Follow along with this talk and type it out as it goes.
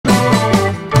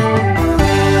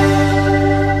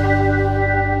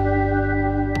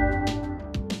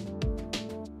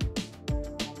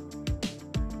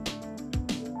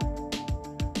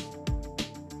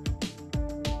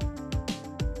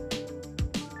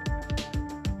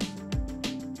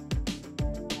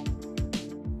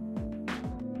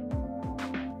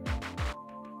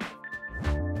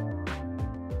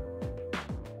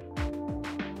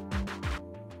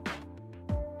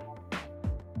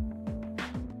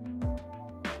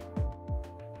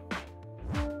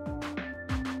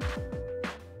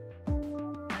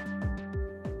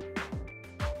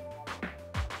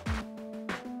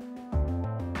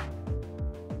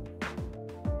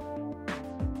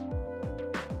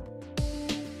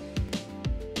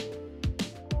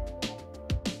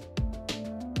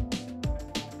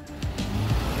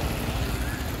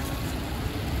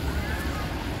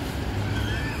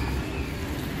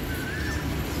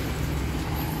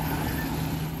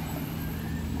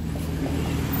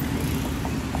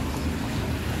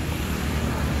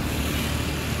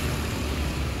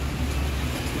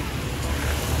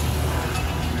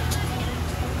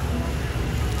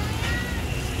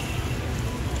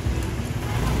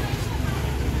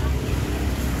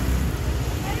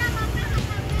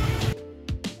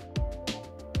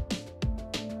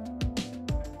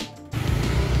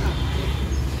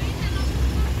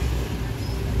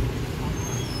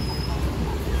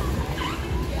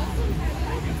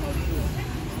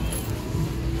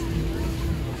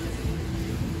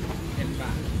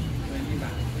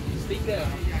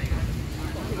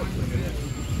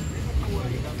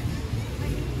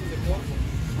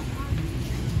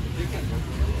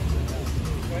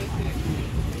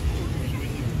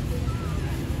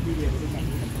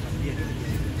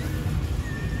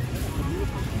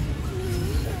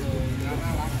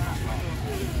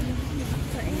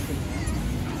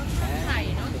ไข่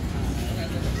เนาะ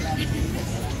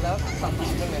แล้วสั่งเป็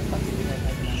นไงสั่งเป็นไง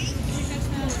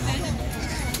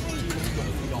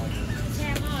แช่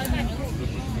หม้อแล้วแบบ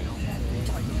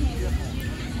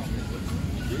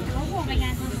เขาคงไปงา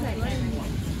นคอนเสิร์ตด้วย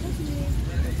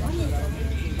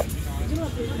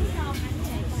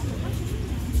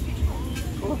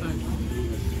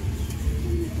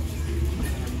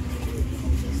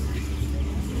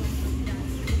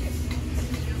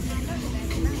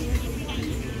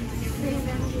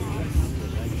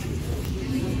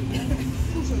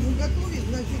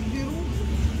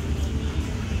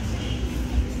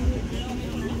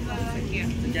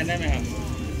สแกนได้ไหมค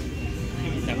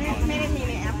รับไม่ได้มีใ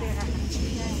นแอปเลยค่ะ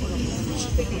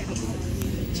ไปเรียน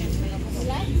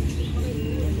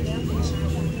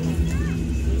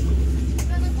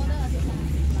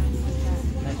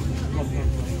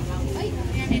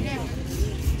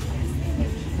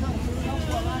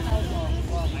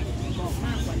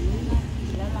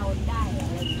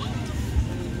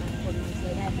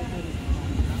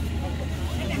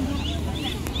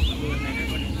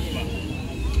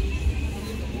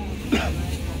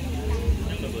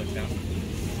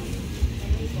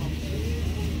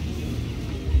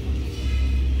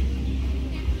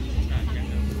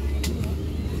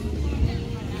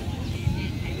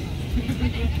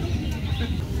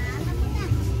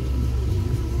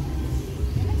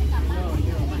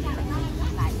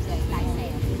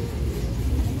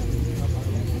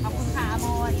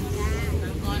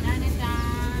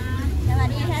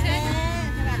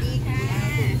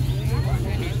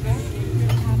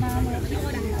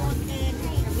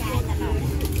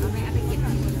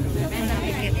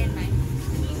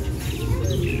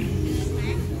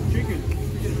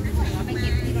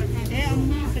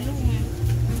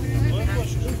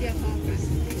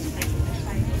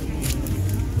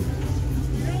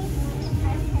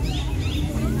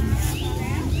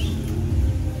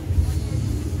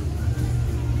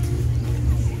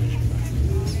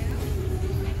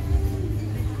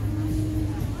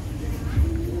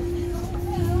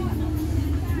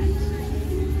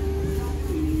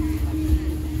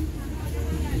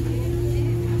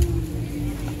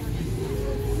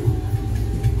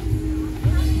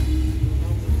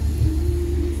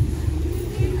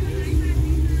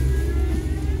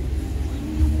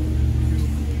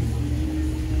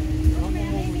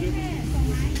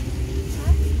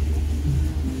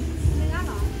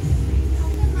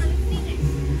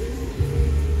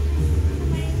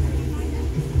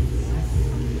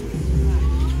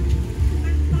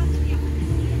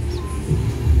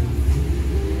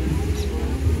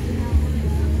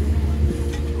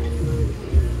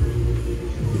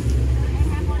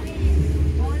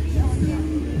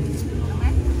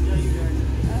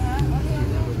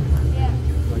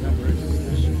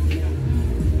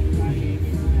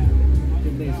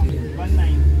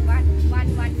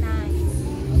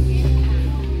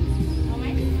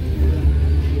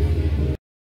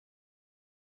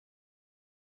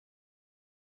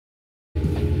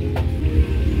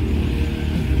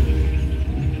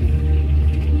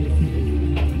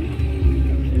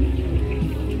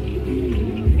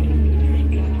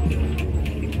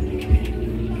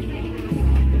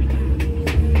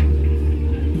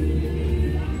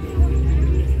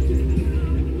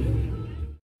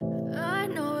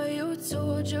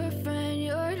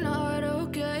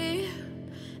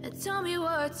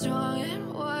what's wrong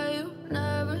and why you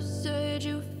never said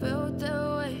you felt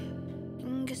that way.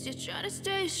 And guess you're trying to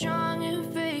stay strong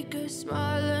and fake a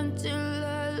smile until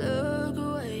I look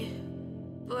away.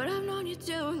 But I've known you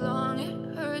too long,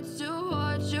 it hurts to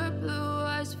watch your blue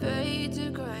eyes fade to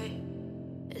gray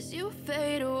as you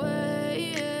fade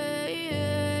away,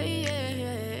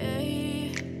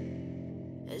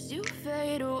 as you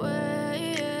fade away.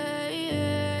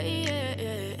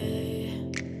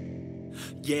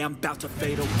 Yeah, I'm about to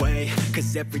fade away,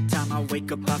 cause every time I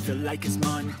wake up I feel like it's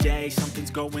Monday. Something's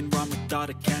going wrong with all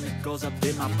the chemicals up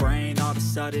in my brain. All of a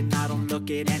sudden I don't look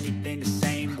at anything the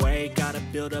same way. Gotta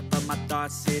build up of my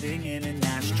thoughts sitting in an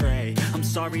ashtray. I'm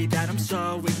sorry that I'm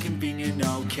so inconvenient,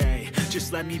 okay.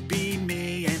 Just let me be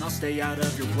me and I'll stay out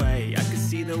of your way. I can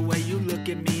see the way you look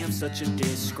at me, I'm such a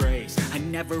disgrace. I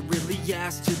never really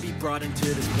asked to be brought into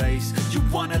this place. You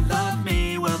wanna love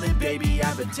me? Well then baby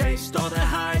have a taste. All the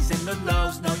highs and the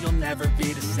lows, no you'll never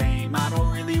be the same. I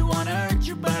don't really wanna hurt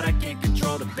you but I can't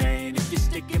control the pain. If you're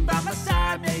sticking by my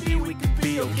side, maybe we could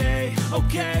be okay.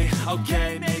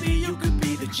 Okay, maybe you could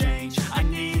be the change I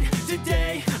need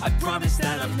today. I promise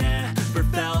that I've never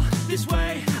felt this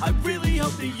way. I really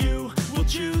hope that you will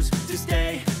choose to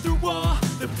stay through all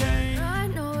the pain. I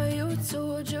know you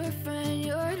told your friend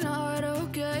you're not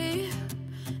okay,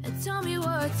 and tell me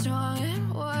what's wrong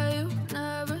and why you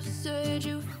never said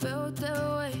you felt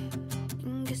that way.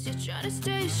 And guess you're trying to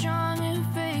stay strong and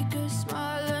fake a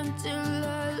smile until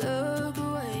I look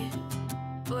away.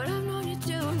 But I've known you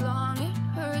too long, it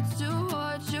hurts to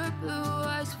watch your blue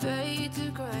eyes fade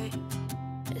to gray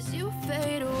as you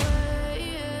fade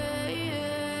away,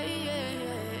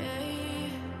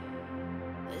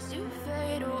 as you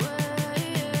fade away,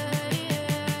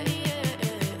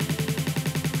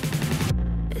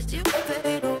 as you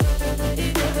fade away.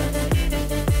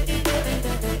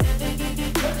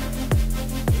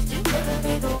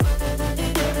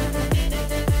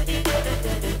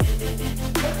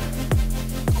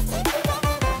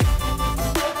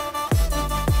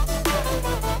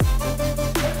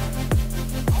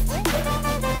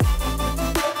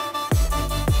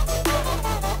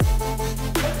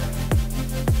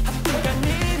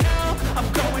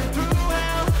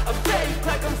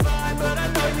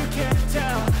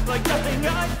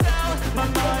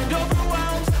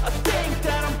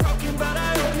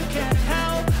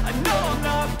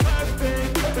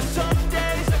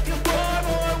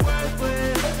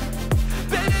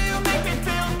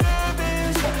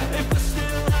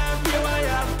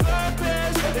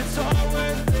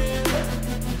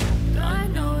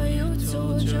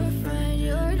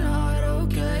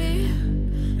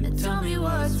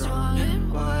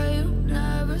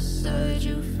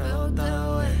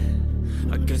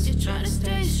 Trying to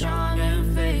stay strong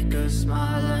and fake a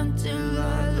smile until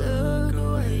I look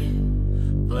away.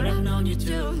 But I've known you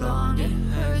too long, it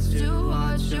hurts to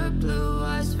watch your blue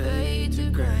eyes fade to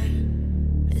gray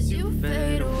as you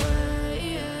fade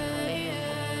away,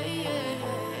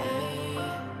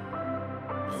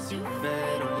 as you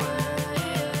fade away,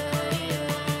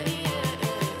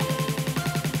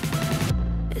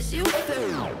 as you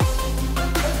fade away.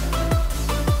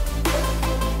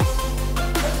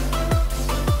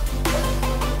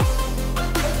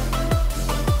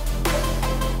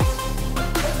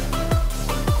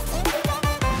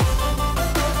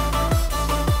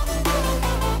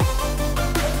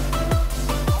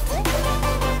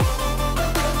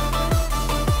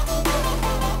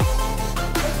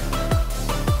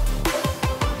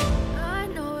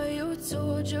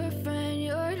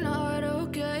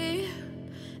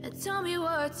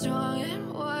 What's wrong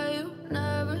and why you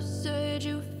never said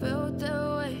you felt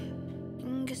that way.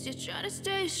 And guess you're trying to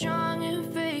stay strong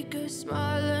and fake a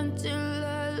smile until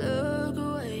I look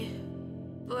away.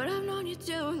 But I've known you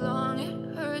too long,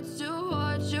 it hurts to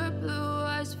watch your blue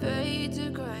eyes fade to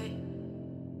gray.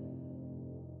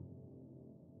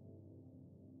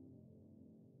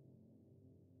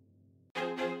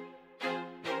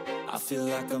 I feel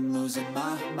like I'm losing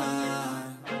my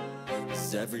mind.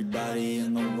 Is everybody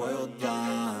in the world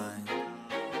blind?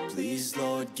 Please,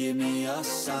 Lord, give me a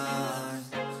sign,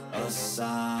 a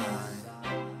sign.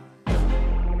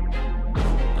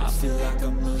 I feel like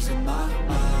I'm losing my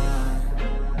mind.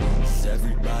 Is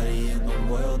everybody in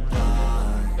the world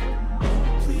blind?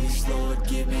 Please, Lord,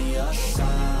 give me a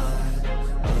sign,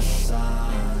 a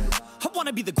sign. I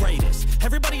wanna be the greatest.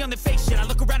 Everybody on the fake shit. I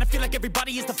look around and feel like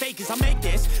everybody is the fakest. I make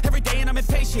this every day and I'm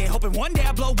impatient, hoping one day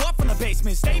I blow up from the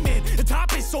basement. Statement, the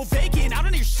top is so vacant. I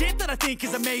don't hear shit that I think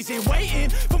is amazing. Waiting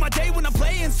for my day when I'm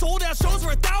playing sold out shows for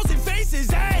 1,000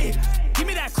 faces. Hey, give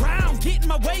me that crown, get in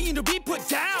my way and to be put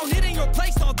down. It ain't your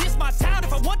place, no, this my town.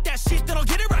 If I want that shit, then I'll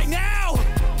get it right now.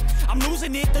 I'm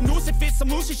losing it, the noose it fits, some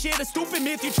loose shit, a stupid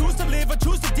myth. You choose to live or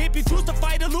choose to dip, you choose to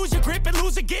fight or lose your grip and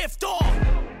lose a gift.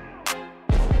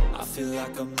 I feel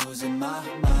like I'm losing my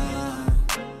mind.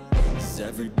 Is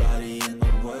everybody in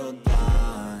the world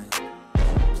blind?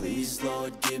 Please,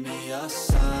 Lord, give me a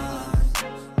sign,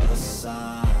 a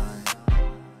sign.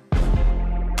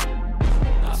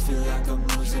 I feel like I'm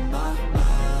losing my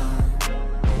mind.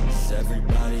 Is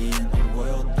everybody in the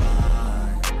world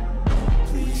blind?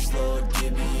 Please, Lord,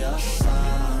 give me a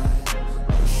sign,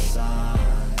 a sign.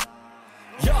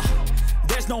 Yeah.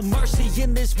 There's no mercy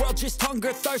in this world, just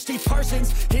hunger-thirsty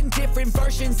persons in different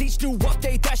versions. Each new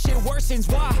update, that shit worsens.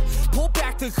 Why? Pull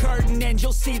back the curtain and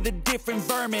you'll see the different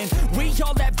vermin. We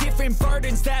all have different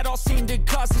burdens that all seem to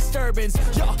cause disturbance.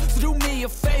 Yo, so do me a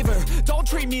favor, don't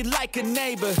treat me like a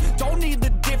neighbor. Don't need the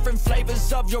different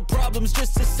flavors of your problems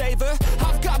just to savor.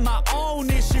 I've got my own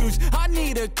issues, I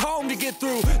need a comb to get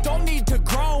through. Don't need to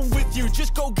groan with you,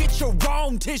 just go get your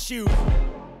own tissue.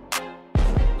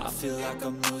 I feel like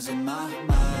I'm losing my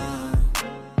mind.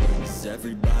 Is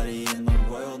everybody in the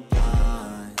world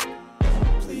blind?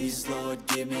 Please, Lord,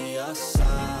 give me a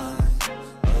sign,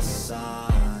 a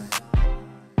sign.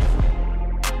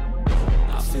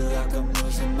 I feel like I'm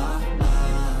losing my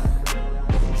mind.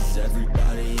 Is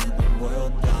everybody in the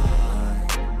world blind?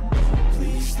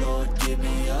 Please, Lord, give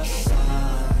me a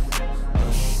sign,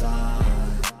 a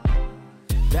sign.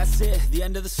 That's it, the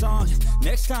end of the song.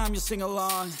 Next time you'll sing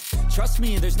along. Trust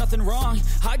me, there's nothing wrong.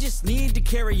 I just need to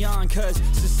carry on, cause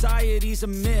society's a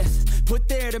myth put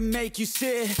there to make you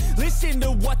sit. Listen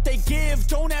to what they give.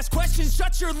 Don't ask questions,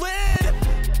 shut your lid.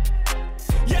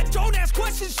 Yeah, don't ask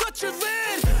questions, shut your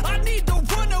lid. I need to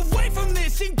run away from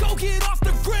this and go get off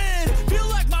the grid. Feel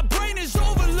like my brain is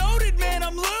overloaded, man,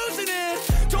 I'm losing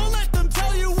it. Don't let them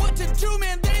tell you what to do,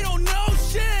 man, they don't know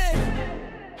shit.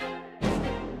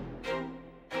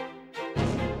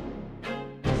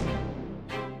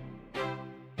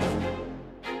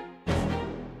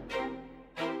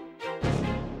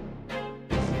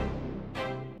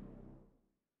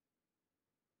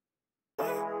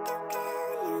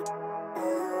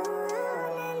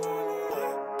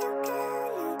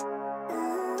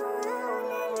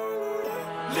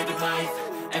 Living life,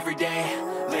 every day,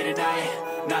 late at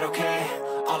night, not okay.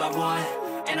 All I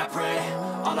want, and I pray,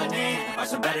 all I need are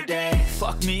some better days.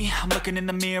 Fuck me, I'm looking in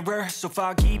the mirror, so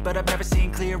foggy, but I've never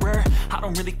seen clearer. I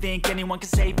don't really think anyone can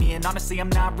save me, and honestly I'm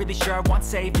not really sure I want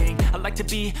saving. I like to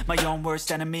be my own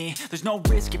worst enemy. There's no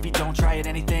risk if you don't try at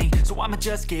anything, so I'ma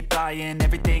just keep buying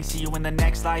everything. See you in the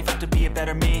next life, have to be a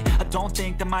better me. I don't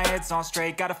think that my head's on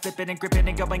straight, gotta flip it and grip it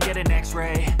and go and get an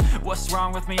x-ray. What's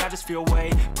wrong with me? I just feel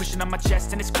weight pushing on my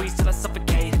chest and it squeezes till I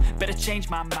suffocate. Better change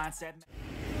my mindset.